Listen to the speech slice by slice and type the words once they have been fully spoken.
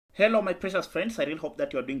Hello my precious friends, I really hope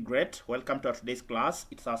that you're doing great. Welcome to our today's class.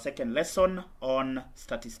 It's our second lesson on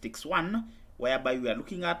Statistics 1, whereby we are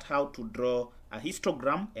looking at how to draw a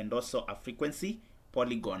histogram and also a frequency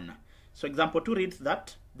polygon. So example 2 reads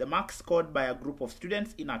that the marks scored by a group of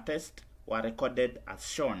students in a test were recorded as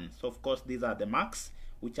shown. So of course these are the marks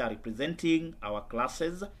which are representing our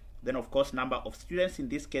classes. Then of course number of students in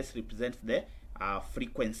this case represents the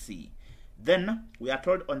frequency. Then we are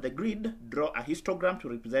told on the grid, draw a histogram to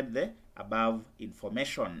represent the above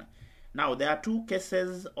information. Now there are two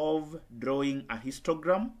cases of drawing a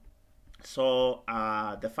histogram. So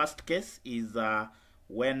the first case is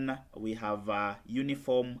when we have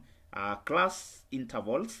uniform class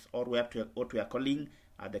intervals, or what we are calling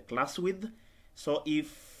the class width. So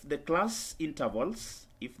if the class intervals,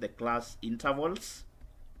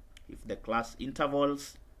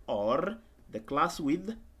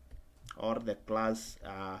 or the class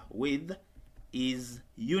width is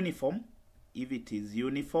uniform, if it is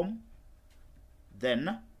uniform,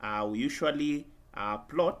 then we usually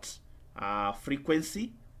plot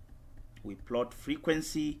frequency. We plot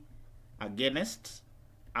frequency against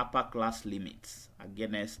upper class limits, the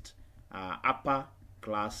upper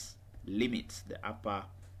class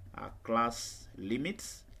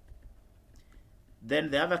limits.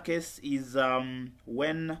 Then the other case is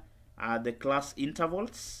when the class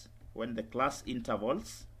intervals,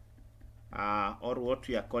 or what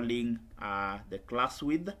we are calling the class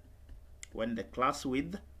width, when the class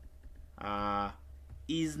width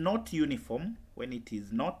is not uniform. When it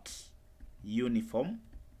is not uniform,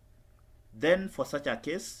 then for such a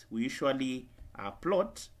case we usually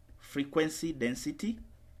plot frequency density.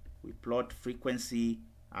 We plot frequency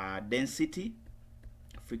density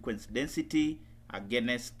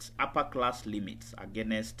against upper class limits, the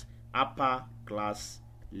upper class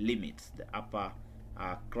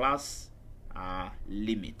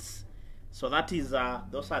limits. So that is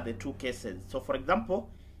those are the two cases. So for example,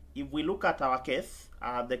 if we look at our case,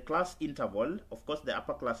 the class interval, of course the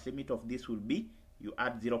upper class limit of this will be, you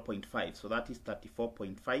add 0.5, so that is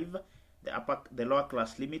 34.5. The lower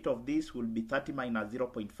class limit of this will be 30 minus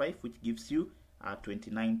 0.5, which gives you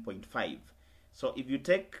 29.5. So if you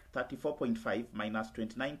take 34.5 minus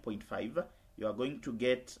 29.5, you are going to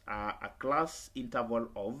get a class interval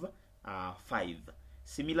of 5.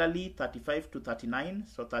 Similarly, 35 to 39,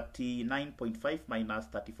 so 39.5 minus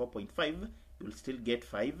 34.5, you will still get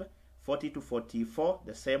 5. 40 to 44,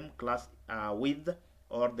 the same class width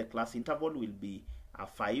or the class interval will be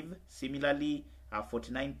 5. Similarly,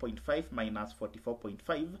 49.5 minus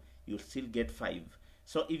 44.5, you'll still get 5.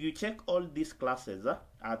 So if you check all these classes,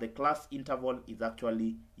 the class interval is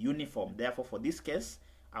actually uniform. Therefore, for this case,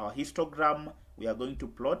 our histogram, we are going to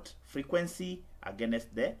plot frequency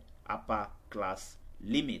against the upper class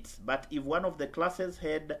limits. But if one of the classes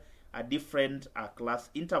had a different class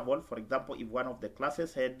interval, for example, if one of the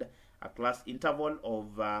classes had a class interval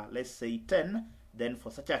of let's say 10, then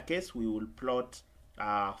for such a case we will plot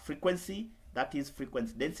frequency, that is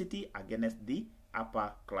frequency density, against the upper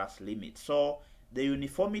class limit. So the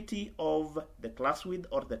uniformity of the class width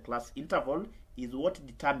or the class interval is what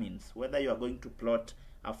determines whether you are going to plot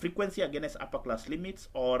a frequency against upper class limits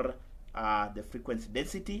or the frequency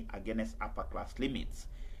density against upper class limits.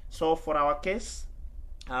 So for our case,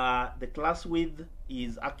 the class width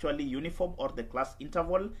is actually uniform, or the class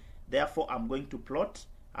interval. Therefore, I'm going to plot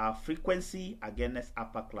frequency against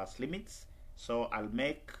upper class limits. So I'll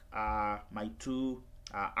make my two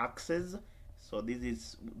axes. So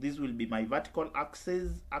this will be my vertical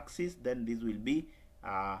axis. Then this will be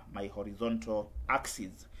my horizontal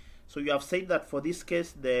axis. So you have said that for this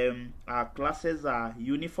case the classes are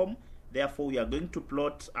uniform. Therefore, we are going to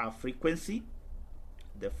plot frequency,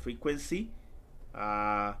 the frequency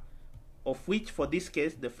of which for this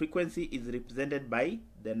case the frequency is represented by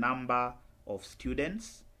the number of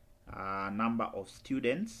students. The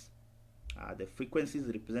frequency is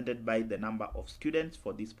represented by the number of students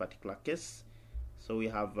for this particular case. So we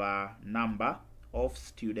have number of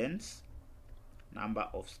students,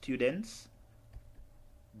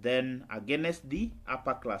 then against the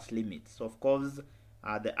upper class limits. So of course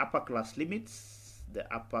the upper class limits,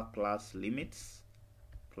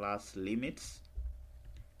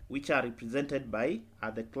 which are represented by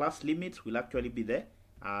the class limits, will actually be the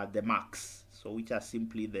marks, so which are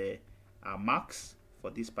simply the marks for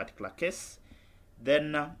this particular case.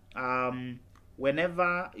 Then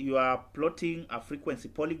whenever you are plotting a frequency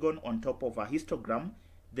polygon on top of a histogram,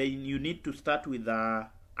 then you need to start with a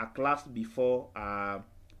class before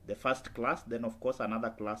the first class, then of course another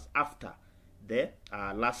class after the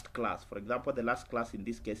last class. For example, the last class in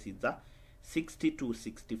this case is 60 to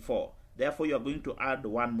 64. Therefore, you are going to add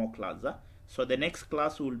one more class. So the next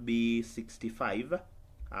class will be 65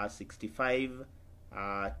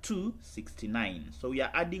 to 69. So we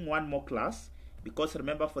are adding one more class, because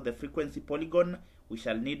remember, for the frequency polygon we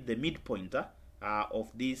shall need the midpoint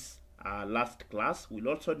of this last class. We'll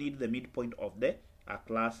also need the midpoint of the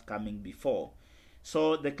class coming before.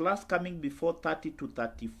 So the class coming before 30 to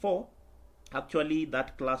 34, actually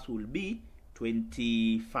that class will be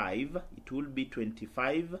 25. It will be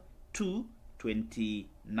 25 to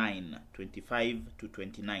 29. 25 to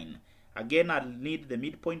 29. Again, I'll need the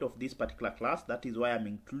midpoint of this particular class. That is why I'm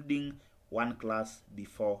including one class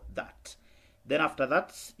before that. Then after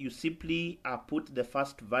that, you simply put the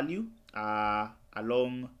first value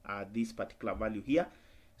along this particular value here.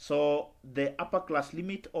 So the upper class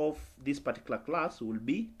limit of this particular class will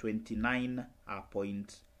be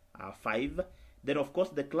 29.5. Then of course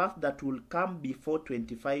the class that will come before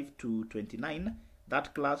 25 to 29,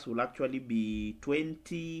 that class will actually be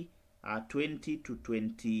 20 to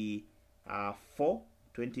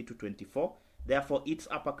 24. Therefore its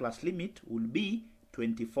upper class limit will be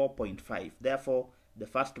 24.5. Therefore the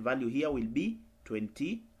first value here will be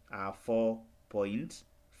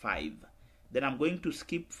 24.5. Then I'm going to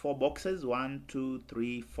skip 4 boxes, 1, 2,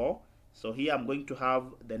 3, 4. So here I'm going to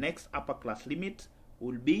have the next upper class limit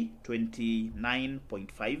will be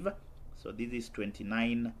 29.5. So this is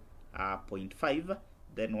 29.5.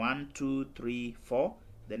 Then 1, 2, 3, 4.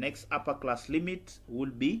 The next upper class limit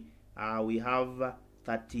will be, we have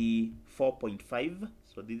 34.5.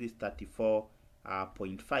 So this is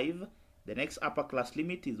 34.5. The next upper class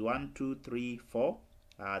limit is 1, 2, 3, 4.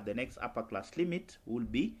 The next upper class limit will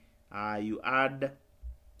be, you add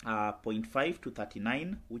 0.5 to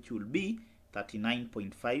 39, which will be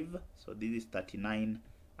 39.5. So this is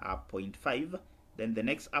 39.5. Then the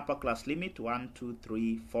next upper class limit, 1, 2,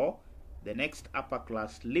 3, 4. The next upper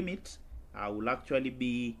class limit will actually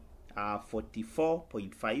be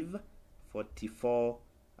 44.5.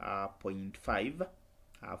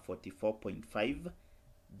 44.5.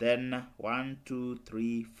 Then 1, 2,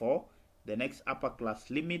 3, 4. The next upper class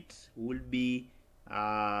limit will be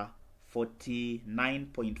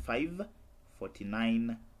 49.5.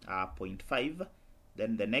 49.5.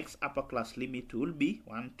 Then the next upper class limit will be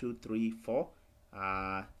 1, 2, 3, 4.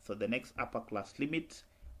 So the next upper class limit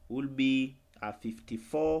will be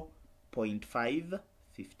 54.5.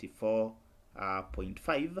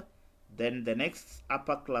 54.5. Then the next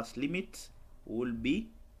upper class limit will be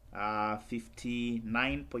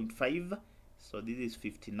 59.5. So this is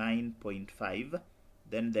 59.5.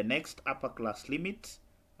 Then the next upper class limit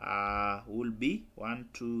will be 1,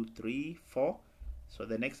 2, 3, 4. So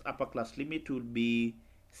the next upper class limit will be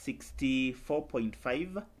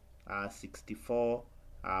 64.5.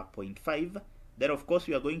 64.5. Then of course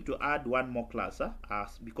we are going to add one more class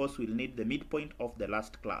because we'll need the midpoint of the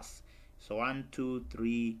last class. So 1, 2,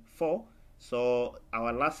 3, 4. So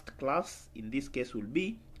our last class in this case will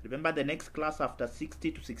be, remember the next class after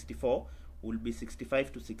 60 to 64 will be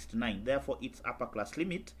 65 to 69. Therefore its upper class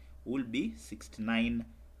limit will be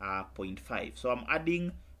 69.5. So I'm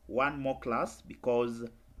adding one more class because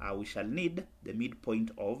we shall need the midpoint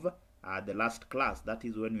of the last class. That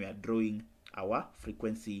is when we are drawing our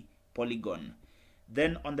frequency polygon.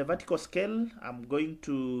 Then on the vertical scale, I'm going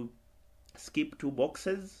to skip 2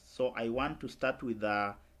 boxes. So I want to start with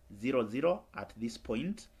 0, 0 at this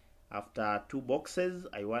point. After 2 boxes,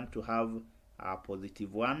 I want to have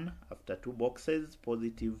positive 1. After 2 boxes,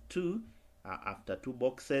 positive 2. After 2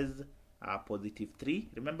 boxes, positive 3.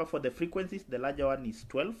 Remember, for the frequencies, the larger one is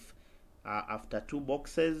 12. After 2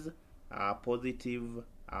 boxes, positive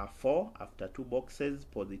 4. After 2 boxes,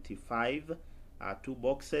 positive 5. 2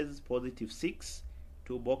 boxes, positive 6.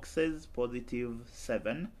 2 boxes, positive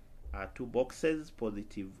 7. 2 boxes,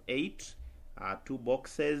 positive 8. 2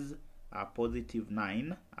 boxes, positive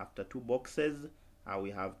 9. After 2 boxes,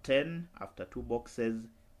 we have 10. After 2 boxes,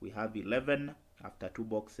 we have 11. After 2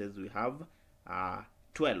 boxes, we have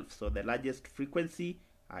 12. So the largest frequency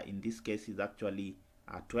in this case is actually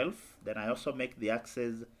 12. Then I also make the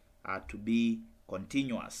axis to be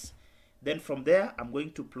continuous. Then from there, I'm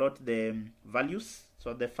going to plot the values.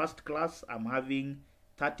 So the first class, I'm having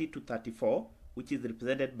 30 to 34, which is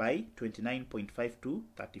represented by 29.5 to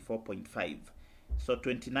 34.5. So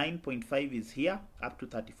 29.5 is here up to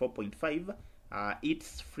 34.5.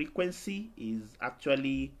 Its frequency is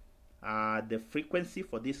actually, the frequency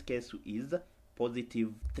for this case is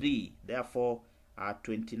positive 3. Therefore,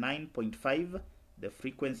 29.5, the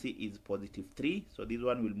frequency is positive 3. So this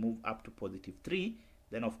one will move up to positive 3.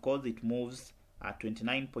 Then of course it moves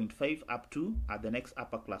 29.5 up to the next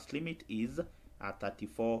upper class limit is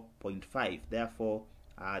 34.5. Therefore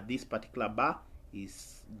this particular bar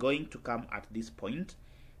is going to come at this point.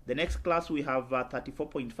 The next class we have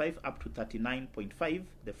 34.5 up to 39.5.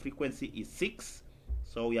 The frequency is 6.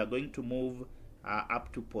 So we are going to move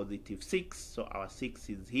up to positive 6. So our 6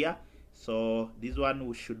 is here. So this one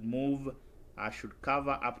we should move, should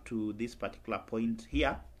cover up to this particular point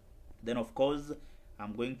here. Then of course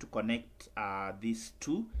I'm going to connect these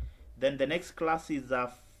two. Then the next class is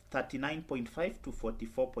 39.5 to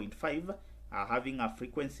 44.5, having a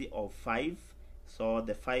frequency of 5. So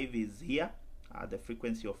the 5 is here. The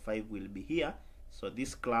frequency of 5 will be here. So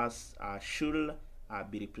this class should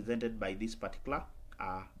be represented by this particular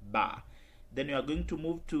bar. Then we are going to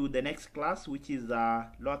move to the next class, which is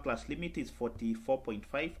lower class limit is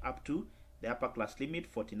 44.5 up to the upper class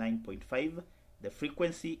limit 49.5. The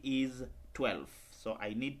frequency is 12. So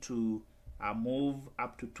I need to move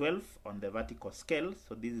up to 12 on the vertical scale.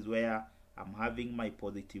 So this is where I'm having my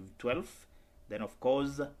positive 12. Then of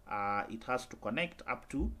course it has to connect up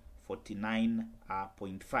to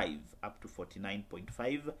 49.5. Up to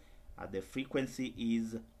 49.5. The frequency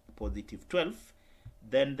is positive 12.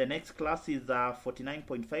 Then the next class is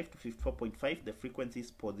 49.5 to 54.5. The frequency is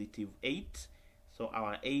positive 8. So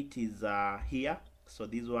our 8 is here. So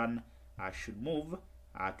this one should move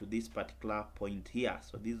to this particular point here.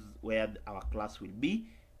 So this is where our class will be.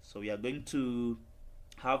 So we are going to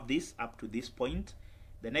have this up to this point.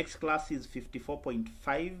 The next class is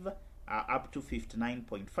 54.5 up to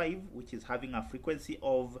 59.5, which is having a frequency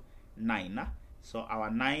of 9. So our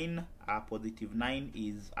 9, positive 9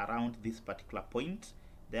 is around this particular point.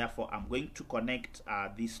 Therefore, I'm going to connect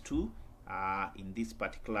these two in this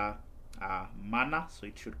particular manner. So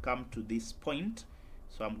it should come to this point.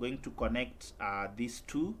 So I'm going to connect these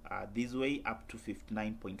two this way up to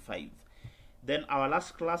 59.5. Then our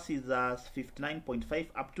last class is 59.5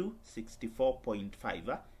 up to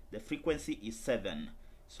 64.5. The frequency is 7.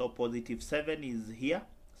 So positive 7 is here.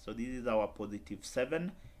 So this is our positive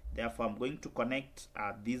 7. Therefore, I'm going to connect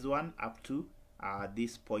this one up to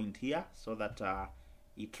this point here, so that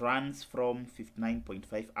it runs from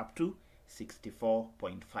 59.5 up to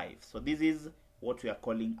 64.5. So this is what we are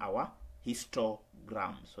calling our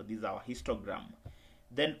histogram. So this is our histogram.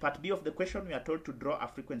 Then part B of the question, we are told to draw a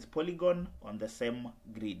frequency polygon on the same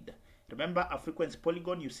grid. Remember, a frequency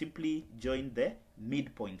polygon, you simply join the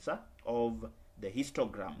midpoints of the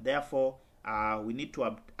histogram. Therefore, we need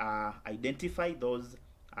to identify those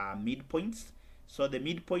midpoints. So the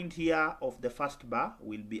midpoint here of the first bar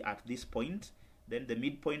will be at this point. Then the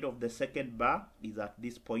midpoint of the second bar is at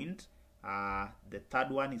this point. The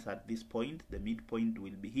third one is at this point. The midpoint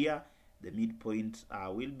will be here. The midpoint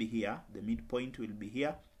will be here. The midpoint will be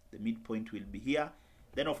here. The midpoint will be here.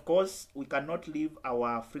 Then of course we cannot leave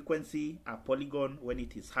our frequency polygon when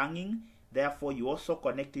it is hanging. Therefore you also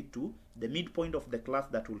connect it to the midpoint of the class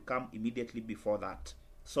that will come immediately before that.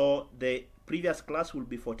 So the previous class will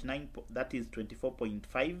be 49, that is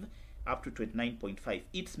 24.5 up to 29.5.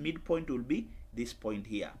 Its midpoint will be this point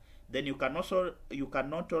here. Then you cannot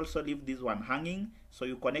also leave this one hanging, so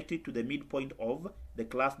you connect it to the midpoint of the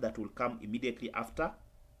class that will come immediately after,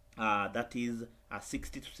 that is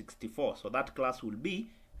 60 to 64. So that class will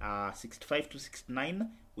be 65 to 69,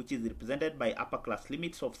 which is represented by upper class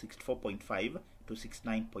limits of 64.5 to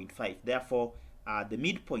 69.5. Therefore, the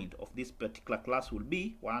midpoint of this particular class will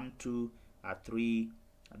be 1, 2, 3.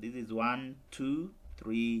 This is 1, 2,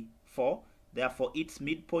 3, 4. Therefore, its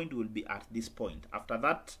midpoint will be at this point. After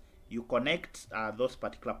that, you connect those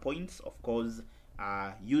particular points, of course,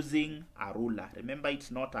 using a ruler. Remember,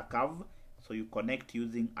 it's not a curve, so you connect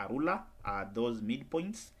using a ruler those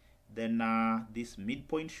midpoints. Then this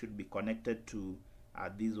midpoint should be connected to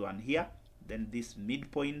this one here. Then this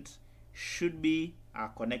midpoint should be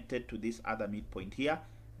connected to this other midpoint here.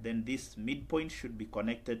 Then this midpoint should be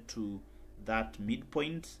connected to that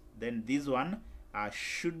midpoint. Then this one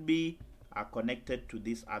should be connected to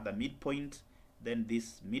this other midpoint. Then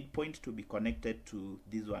this midpoint to be connected to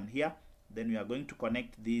this one here. Then we are going to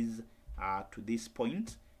connect these to this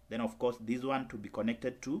point. Then of course this one to be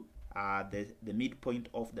connected to the midpoint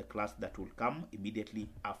of the class that will come immediately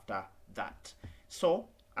after that. So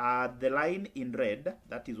the line in red,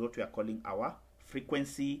 that is what we are calling our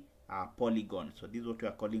frequency polygon. So this is what we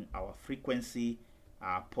are calling our frequency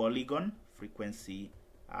polygon. Frequency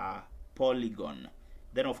polygon.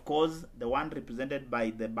 Then of course the one represented by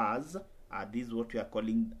the bars, this is what we are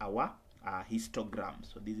calling our histogram.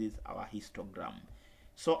 So this is our histogram.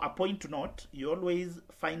 So a point to note, you always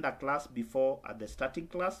find a class before the starting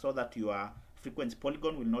class so that your frequency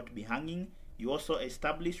polygon will not be hanging. You also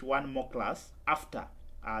establish one more class after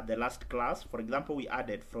the last class. For example, we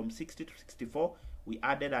added from 60 to 64, we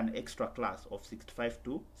added an extra class of 65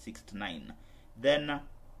 to 69. Then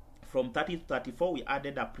from 30 to 34, we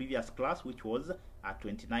added a previous class which was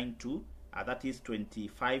 29 to that is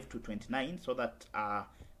 25 to 29, so that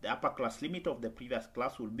the upper class limit of the previous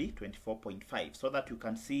class will be 24.5, so that you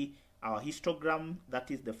can see our histogram, that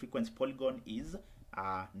is the frequency polygon, is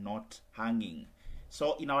not hanging.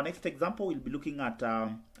 So in our next example, we'll be looking at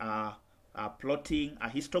plotting a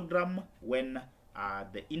histogram when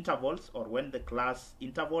the intervals, or when the class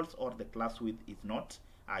intervals or the class width is not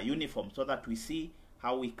uniform, so that we see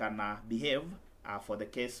how we can behave for the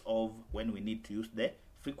case of when we need to use the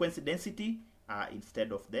frequency density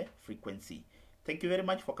instead of the frequency. Thank you very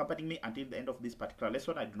much for accompanying me until the end of this particular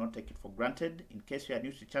lesson. I do not take it for granted. In case you are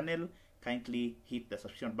new to the channel, kindly hit the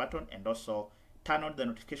subscription button and also turn on the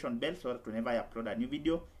notification bell so that whenever I upload a new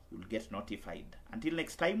video, you will get notified. Until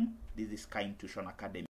next time, this is Kind Tuition Academy.